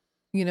think,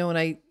 when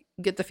I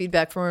get the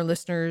feedback from our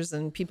listeners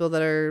and people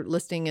that are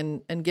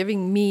listening and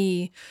giving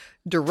me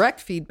direct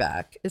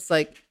feedback, it's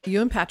like,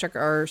 you and Patrick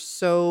are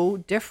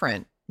so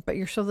different, but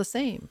you're still the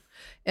same.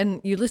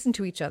 And you listen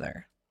to each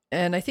other.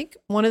 And I think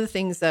one of the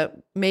things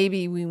that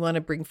maybe we want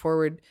to bring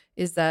forward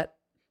is that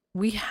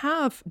we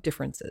have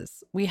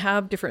differences. We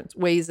have different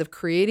ways of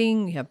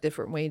creating. We have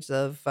different ways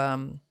of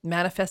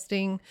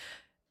manifesting,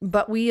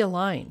 but we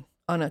align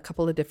on a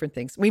couple of different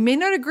things. We may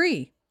not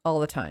agree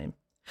all the time,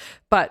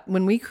 but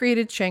when we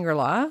created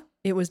Shangri-La,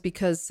 it was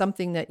because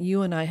something that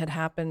you and I had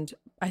happened,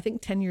 I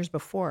think 10 years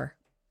before.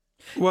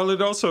 Well,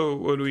 it also,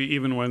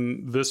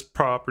 when this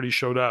property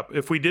showed up,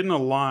 if we didn't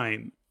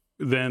align,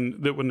 then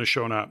that wouldn't have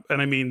shown up.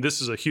 And I mean,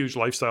 this is a huge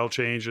lifestyle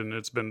change and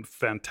it's been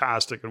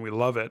fantastic and we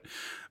love it.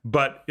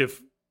 But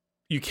if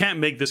you can't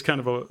make this kind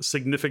of a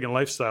significant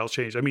lifestyle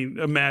change, I mean,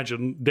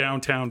 imagine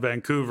downtown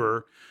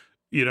Vancouver,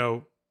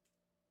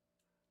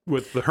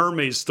 with the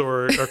Hermes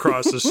store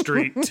across the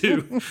street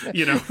to,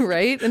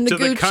 right. And to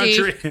the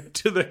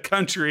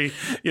country,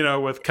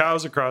 with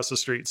cows across the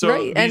street. So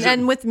right.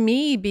 And with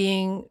me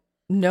being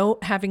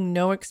having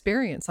no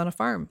experience on a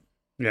farm.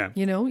 Yeah.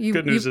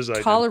 Good news is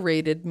I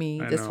tolerated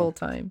me this whole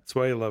time. That's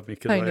why you love me,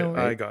 because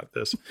I got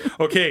this.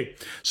 Okay.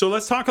 So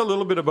let's talk a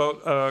little bit about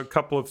a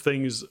couple of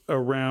things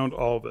around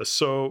all of this.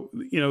 So,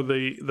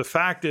 the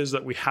fact is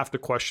that we have to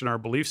question our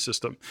belief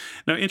system.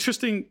 Now,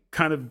 interesting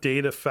kind of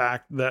data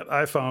fact that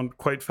I found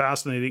quite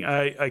fascinating.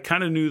 I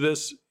kind of knew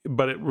this,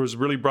 but it was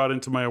really brought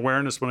into my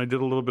awareness when I did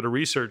a little bit of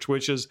research,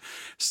 which is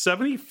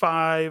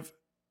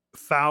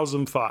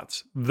 75,000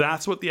 thoughts.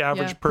 That's what the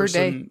average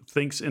person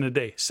thinks in a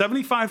day.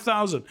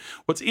 75,000.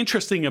 What's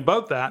interesting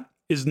about that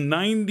is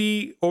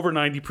over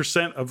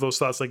 90% of those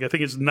thoughts, like I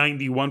think it's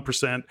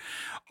 91%,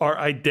 are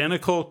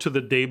identical to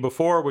the day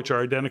before, which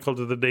are identical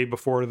to the day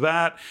before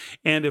that.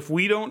 And if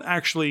we don't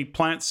actually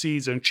plant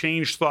seeds and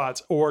change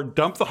thoughts or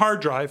dump the hard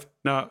drive,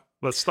 now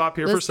let's stop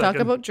here for a second. Let's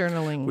talk about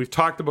journaling. We've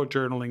talked about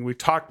journaling. We've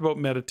talked about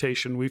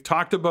meditation. We've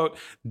talked about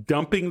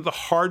dumping the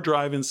hard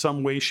drive in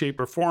some way, shape,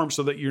 or form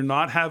so that you're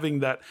not having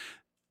that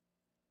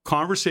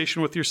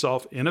conversation with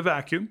yourself in a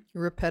vacuum.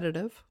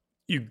 Repetitive.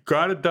 You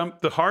got to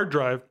dump the hard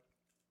drive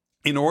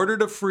in order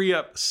to free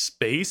up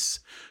space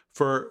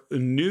for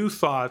new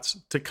thoughts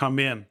to come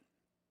in.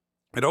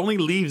 It only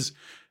leaves,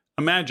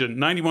 imagine,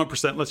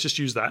 91%. Let's just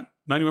use that.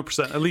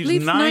 91%. It leaves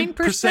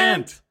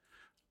 9%.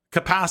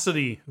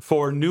 Capacity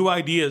for new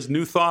ideas,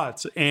 new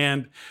thoughts.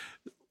 And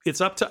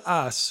it's up to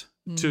us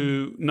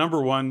to,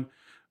 number one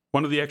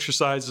of the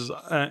exercises,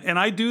 and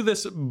I do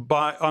this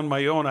on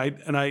my own.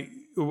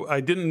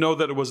 I didn't know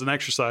that it was an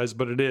exercise,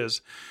 but it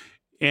is.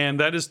 And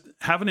that is,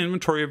 have an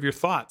inventory of your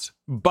thoughts,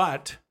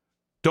 but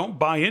don't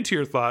buy into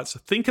your thoughts.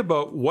 Think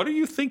about, what are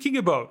you thinking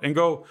about? And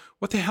go,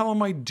 what the hell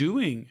am I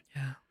doing?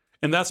 Yeah.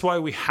 And that's why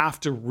we have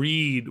to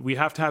read. We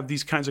have to have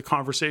these kinds of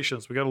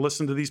conversations. We got to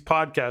listen to these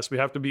podcasts. We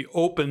have to be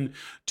open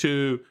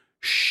to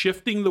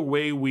shifting the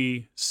way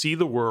we see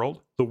the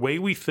world, the way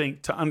we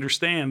think, to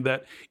understand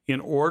that in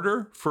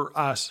order for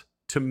us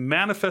to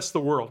manifest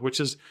the world, which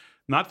is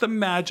not the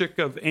magic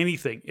of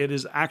anything. It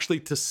is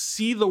actually to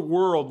see the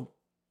world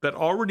that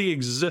already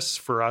exists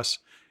for us.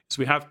 Is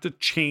we have to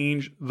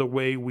change the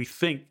way we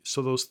think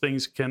so those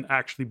things can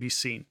actually be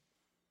seen.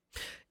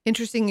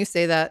 Interesting you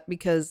say that,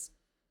 because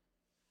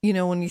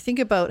when you think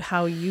about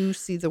how you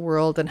see the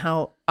world and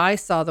how I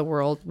saw the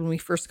world when we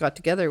first got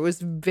together, it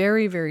was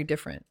very, very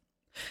different.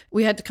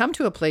 We had to come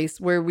to a place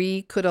where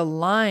we could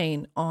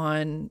align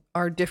on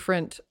our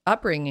different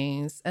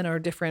upbringings and our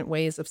different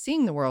ways of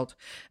seeing the world.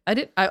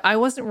 I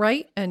wasn't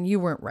right and you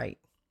weren't right.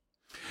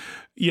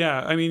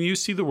 Yeah, I mean, you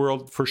see the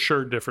world for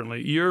sure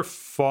differently. You're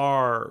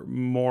far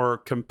more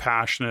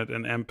compassionate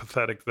and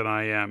empathetic than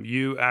I am.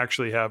 You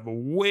actually have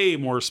way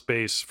more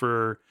space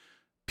for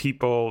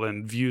people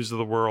and views of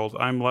the world.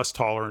 I'm less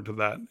tolerant of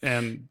that,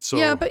 and so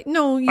yeah, but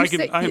no, I'm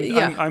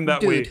that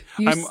dude, way.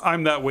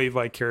 I'm that way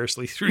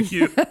vicariously through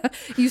you.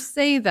 You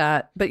say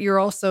that, but you're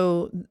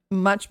also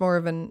much more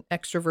of an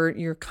extrovert.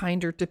 You're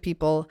kinder to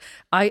people.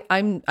 I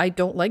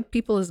don't like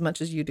people as much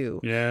as you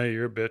do. Yeah,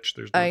 you're a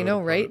bitch. I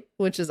know, right?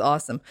 Which is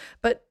awesome.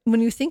 But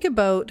when you think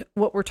about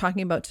what we're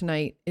talking about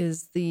tonight,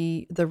 is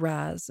the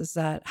RAS. Is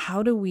that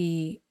how do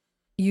we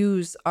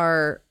use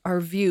our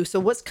view? So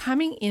what's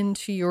coming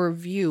into your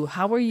view?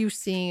 How are you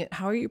seeing it?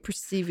 How are you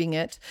perceiving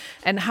it?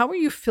 And how are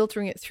you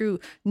filtering it through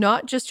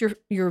not just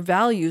your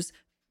values,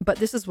 but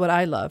this is what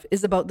I love,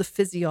 is about the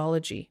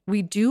physiology.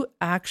 We do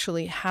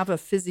actually have a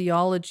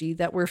physiology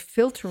that we're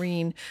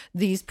filtering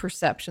these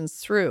perceptions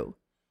through.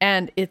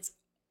 And it's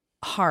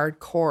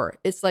hardcore.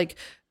 It's like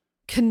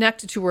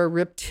connected to our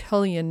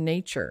reptilian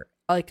nature,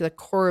 like the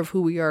core of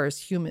who we are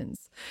as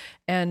humans.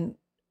 And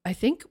I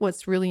think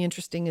what's really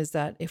interesting is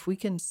that if we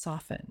can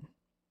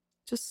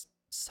just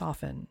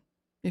soften.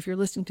 If you're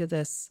listening to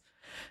this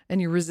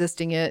and you're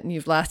resisting it and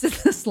you've lasted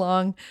this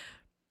long,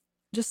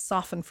 just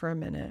soften for a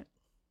minute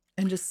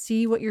and just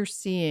see what you're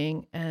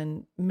seeing,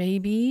 and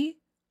maybe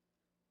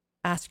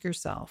ask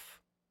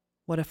yourself,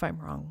 what if I'm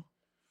wrong?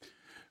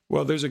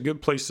 Well, there's a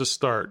good place to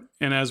start.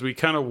 And as we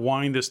kind of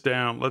wind this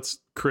down, let's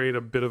create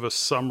a bit of a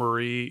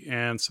summary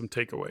and some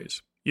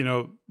takeaways.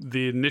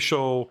 The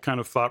initial kind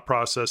of thought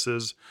process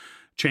is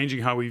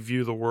changing how we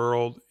view the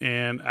world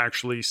and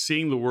actually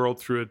seeing the world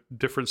through a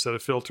different set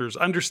of filters,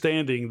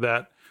 understanding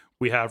that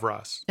we have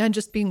RAS. And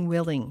just being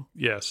willing.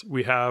 Yes,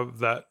 we have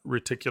that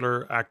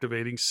reticular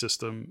activating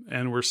system,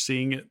 and we're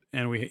seeing it.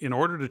 And in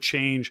order to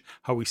change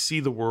how we see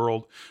the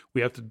world,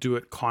 we have to do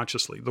it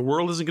consciously. The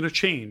world isn't going to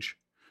change.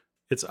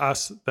 It's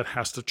us that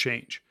has to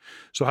change.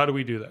 So how do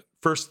we do that?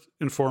 First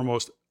and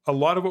foremost, a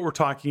lot of what we're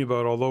talking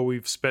about, although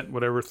we've spent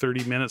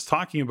 30 minutes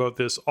talking about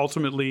this,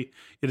 ultimately,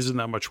 it isn't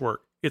that much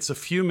work. It's a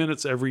few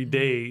minutes every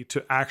day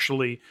to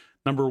actually,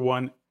 number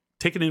one,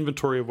 take an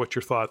inventory of what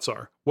your thoughts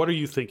are. What are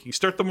you thinking?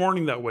 Start the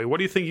morning that way. What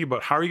are you thinking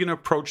about? How are you going to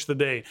approach the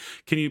day?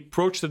 Can you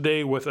approach the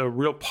day with a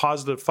real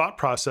positive thought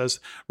process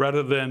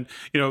rather than,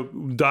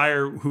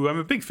 Dyer, who I'm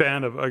a big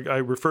fan of. I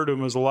refer to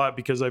him as a lot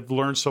because I've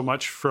learned so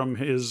much from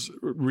his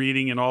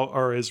reading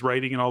or his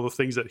writing and all the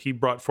things that he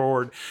brought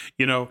forward.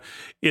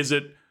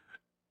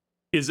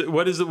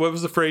 What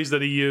was the phrase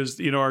that he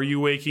used? Are you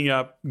waking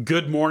up,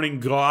 good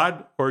morning,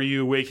 God? Or are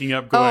you waking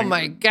up going, oh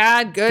my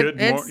God,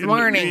 it's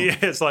morning.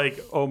 It's like,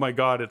 oh my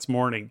God, it's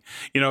morning.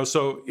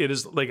 So it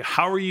is like,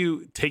 how are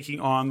you taking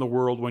on the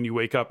world when you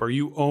wake up? Are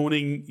you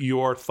owning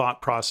your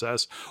thought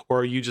process,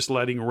 or are you just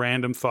letting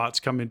random thoughts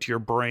come into your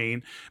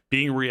brain,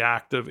 being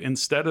reactive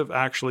instead of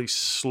actually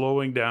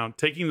slowing down,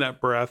 taking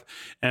that breath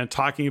and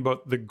talking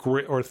about the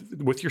grit, or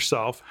with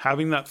yourself,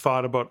 having that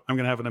thought about, I'm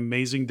going to have an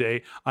amazing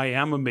day. I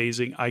am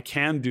amazing. I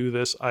can do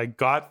this. I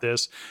got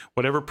this.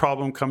 Whatever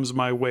problem comes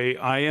my way,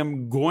 I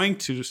am going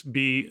to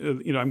be,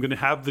 I'm going to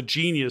have the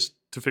genius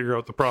to figure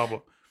out the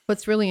problem.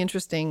 What's really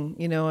interesting,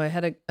 I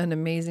had an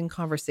amazing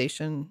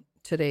conversation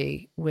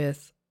today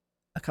with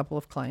a couple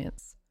of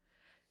clients,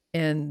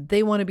 and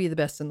they want to be the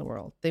best in the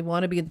world. They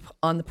want to be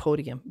on the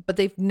podium, but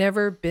they've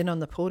never been on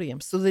the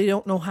podium, so they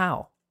don't know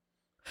how.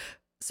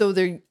 So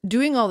they're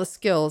doing all the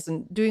skills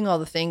and doing all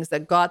the things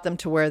that got them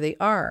to where they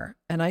are.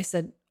 And I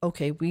said,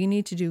 okay, we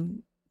need to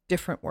do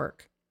different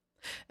work.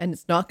 And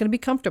it's not going to be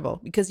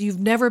comfortable because you've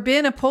never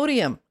been a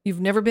podium.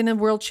 You've never been a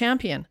world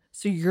champion.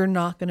 So you're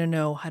not going to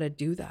know how to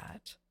do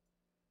that.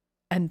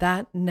 And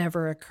that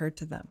never occurred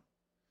to them.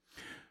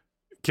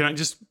 Can I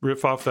just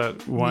riff off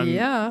that one?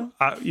 Yeah.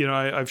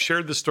 I've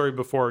shared this story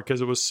before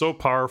because it was so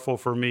powerful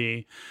for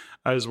me.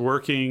 I was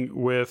working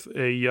with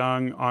a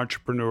young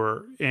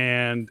entrepreneur,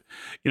 and,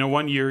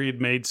 one year he had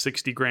made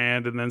 60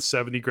 grand and then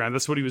 70 grand.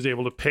 That's what he was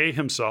able to pay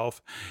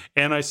himself.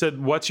 And I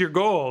said, what's your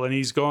goal? And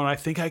he's going, I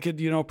think I could,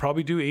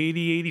 probably do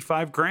 80,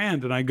 85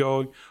 grand. And I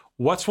go,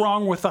 what's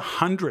wrong with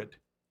 100?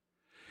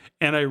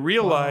 And I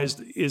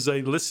realized as I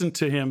listened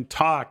to him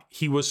talk,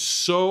 he was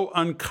so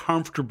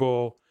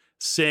uncomfortable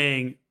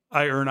saying,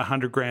 I earn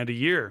 100 grand a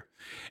year.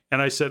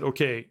 And I said,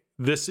 okay,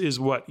 this is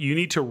what you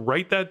need to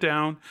write that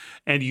down,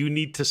 and you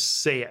need to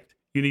say it.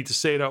 You need to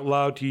say it out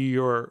loud to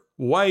your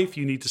wife.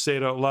 You need to say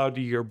it out loud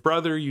to your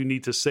brother. You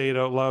need to say it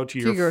out loud to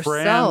your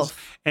friends.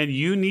 And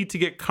you need to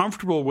get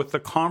comfortable with the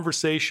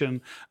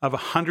conversation of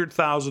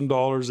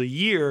 $100,000 a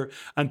year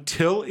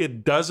until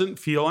it doesn't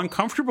feel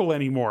uncomfortable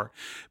anymore,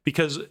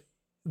 because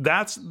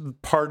that's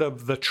part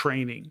of the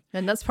training.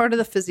 And that's part of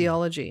the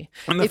physiology.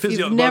 If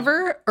you've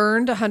never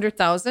earned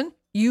 100,000,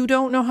 you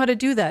don't know how to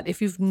do that.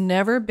 If you've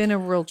never been a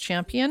world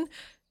champion,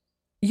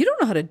 you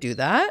don't know how to do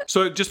that.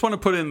 So I just want to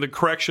put in the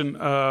correction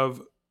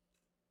of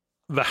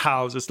the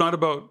hows. It's not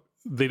about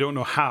they don't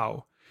know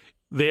how.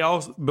 They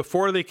all,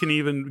 before they can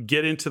even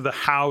get into the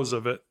hows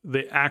of it,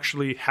 they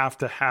actually have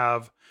to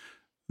have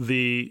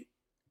the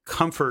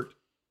comfort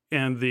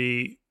and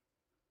the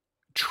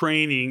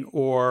training,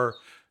 or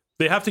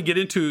they have to get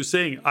into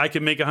saying, I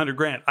can make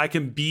 $100,000. I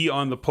can be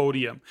on the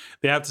podium.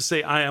 They have to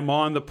say, I am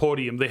on the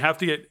podium. They have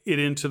to get it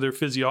into their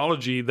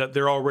physiology that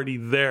they're already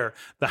there.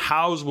 The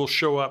hows will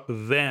show up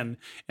then.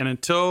 And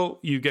until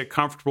you get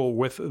comfortable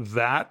with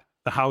that,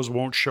 the hows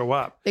won't show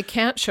up. They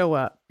can't show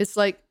up. It's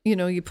like,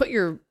 you put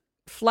your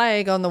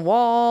flag on the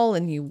wall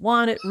and you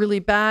want it really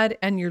bad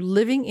and you're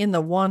living in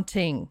the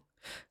wanting.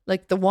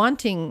 Like the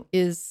wanting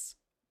is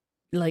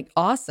like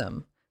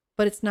awesome.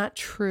 But it's not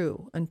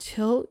true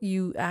until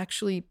you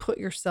actually put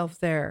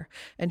yourself there,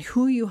 and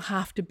who you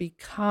have to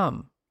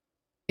become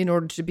in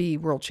order to be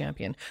world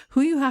champion, who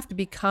you have to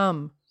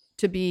become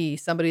to be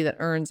somebody that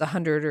earns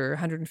 100 or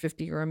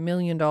 150 or $1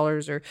 million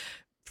or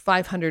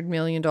 $500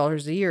 million a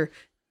year.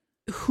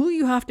 Who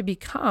you have to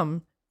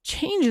become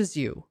changes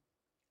you.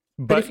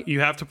 But you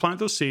have to plant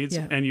those seeds,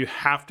 and you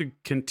have to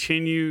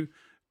continue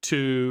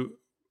to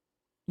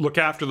look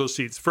after those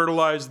seeds,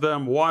 fertilize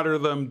them, water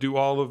them, do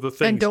all of the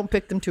things. And don't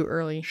pick them too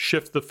early.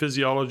 Shift the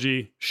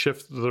physiology,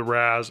 shift the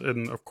RAS,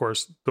 and of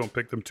course, don't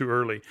pick them too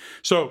early.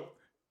 So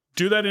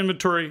do that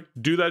inventory,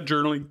 do that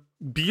journaling,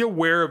 be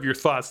aware of your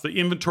thoughts, the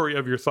inventory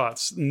of your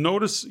thoughts.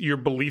 Notice your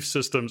belief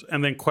systems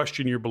and then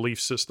question your belief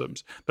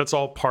systems. That's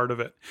all part of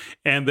it.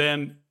 And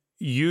then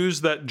use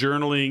that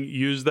journaling,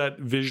 use that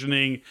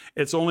visioning.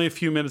 It's only a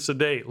few minutes a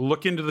day.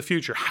 Look into the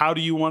future. How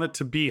do you want it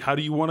to be? How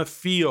do you want to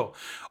feel?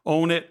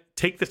 Own it.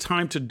 Take the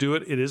time to do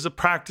it. It is a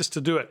practice to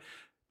do it.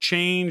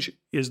 Change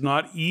is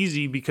not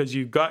easy because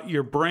you've got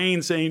your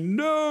brain saying,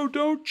 no,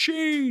 don't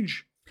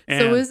change.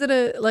 And so is it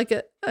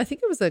I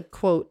think it was a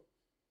quote.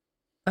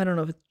 I don't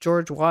know if it's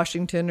George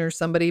Washington or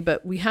somebody,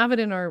 but we have it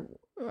in our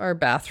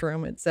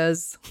bathroom. It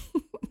says,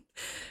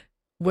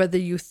 whether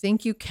you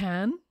think you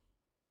can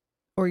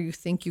or you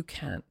think you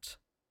can't,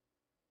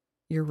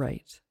 you're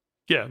right.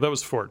 Yeah, that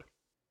was Ford.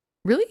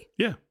 Really?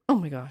 Yeah. Oh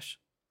my gosh.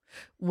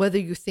 Whether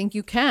you think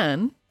you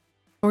can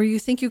or you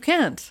think you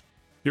can't.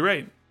 You're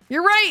right.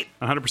 You're right.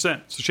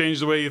 100%. So change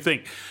the way you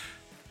think.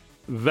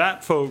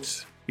 That,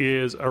 folks,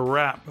 is a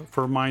wrap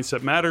for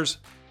Mindset Matters.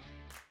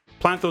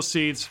 Plant those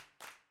seeds.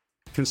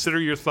 Consider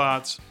your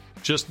thoughts.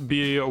 Just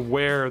be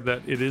aware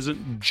that it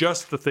isn't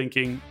just the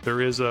thinking.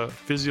 There is a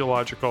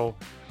physiological,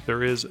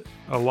 there is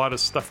a lot of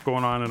stuff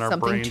going on in our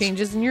brains. Something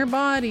changes in your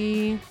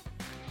body.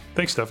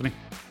 Thanks, Steffany.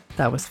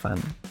 That was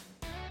fun.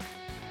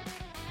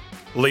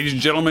 Ladies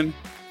and gentlemen,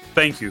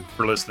 thank you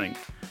for listening.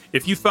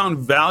 If you found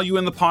value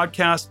in the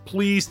podcast,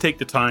 please take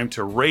the time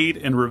to rate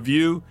and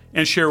review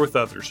and share with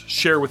others.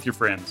 Share with your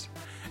friends.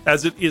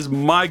 As it is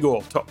my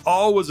goal to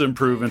always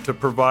improve and to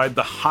provide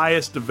the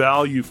highest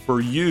value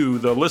for you,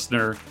 the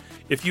listener.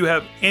 If you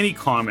have any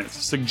comments,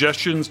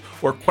 suggestions,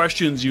 or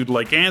questions you'd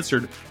like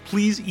answered,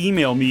 please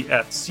email me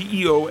at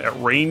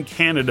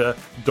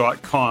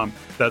ceo@reincanada.com.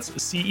 That's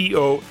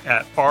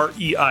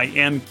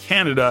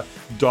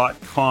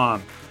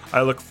ceo@reincanada.com.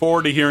 I look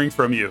forward to hearing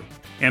from you.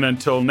 And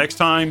until next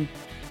time,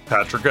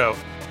 Patrick out.